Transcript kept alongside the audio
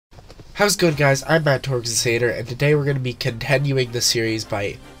How's it going, guys? I'm Matt Torgsader, and today we're going to be continuing the series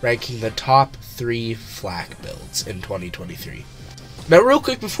by ranking the top 3 flak builds in 2023. Now, real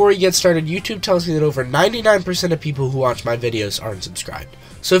quick before we get started, YouTube tells me that over 99% of people who watch my videos aren't subscribed.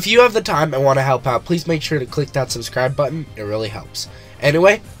 So if you have the time and want to help out, please make sure to click that subscribe button. It really helps.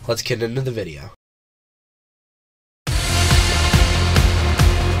 Anyway, let's get into the video.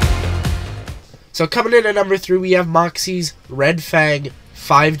 So coming in at number 3, we have Moxsy's Red Fang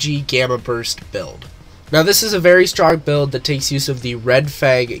 5G Gamma Burst build. Now this is a very strong build that takes use of the Red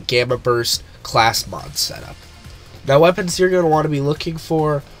Fang Gamma Burst class mod setup. Now weapons you're going to want to be looking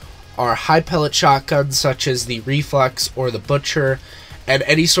for are high pellet shotguns such as the Reflex or the Butcher, and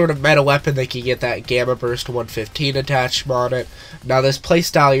any sort of meta weapon that can get that Gamma Burst 115 attached on it. Now this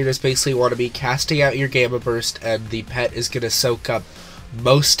playstyle, you just basically want to be casting out your Gamma Burst and the pet is going to soak up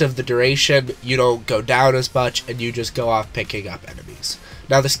most of the duration. You don't go down as much and you just go off picking up enemies.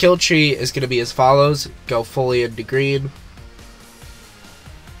 Now the skill tree is going to be as follows. Go fully into green.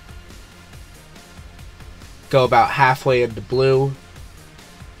 Go about halfway into blue.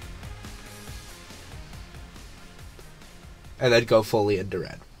 And then go fully into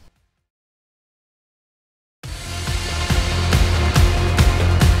red.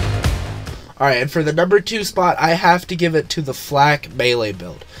 Alright, and for the number 2 spot, I have to give it to the flak melee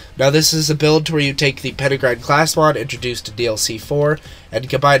build. Now this is a build where you take the Pentagram class mod introduced to DLC 4 and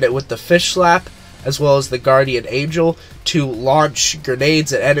combine it with the Fish Slap as well as the Guardian Angel to launch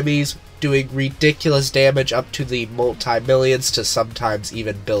grenades at enemies, doing ridiculous damage up to the multi-millions to sometimes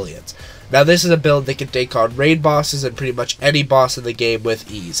even billions. Now this is a build that can take on raid bosses and pretty much any boss in the game with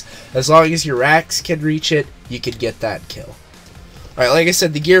ease. As long as your axe can reach it, you can get that kill. Alright, like I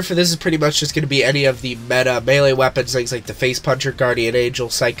said, the gear for this is pretty much just going to be any of the meta melee weapons, things like the Face Puncher, Guardian Angel,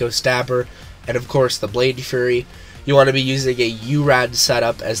 Psycho Stabber, and of course the Blade Fury. You want to be using a URAD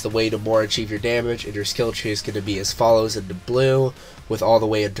setup as the way to more achieve your damage, and your skill tree is going to be as follows into blue, with all the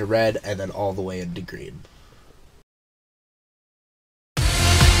way into red, and then all the way into green.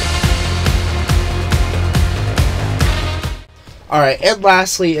 Alright, and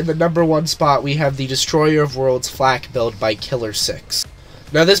lastly, in the number 1 spot, we have the Destroyer of Worlds flak build by Killer 6.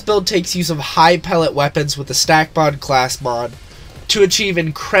 Now this build takes use of high pellet weapons with the Stack Mod class mod to achieve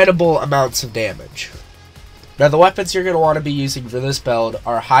incredible amounts of damage. Now the weapons you're going to want to be using for this build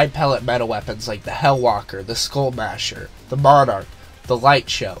are high pellet meta weapons like the Hellwalker, the Skull Masher, the Monarch, the Light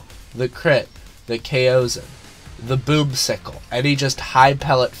Show, the Crit, the Chaosin, the Boom Sickle, any just high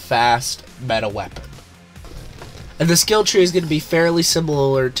pellet fast meta weapon. And the skill tree is going to be fairly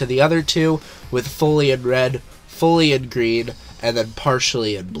similar to the other two, with fully in red, fully in green, and then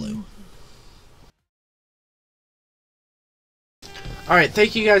partially in blue. Alright,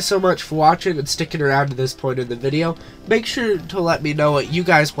 thank you guys so much for watching and sticking around to this point in the video. Make sure to let me know what you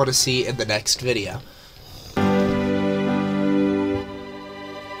guys want to see in the next video.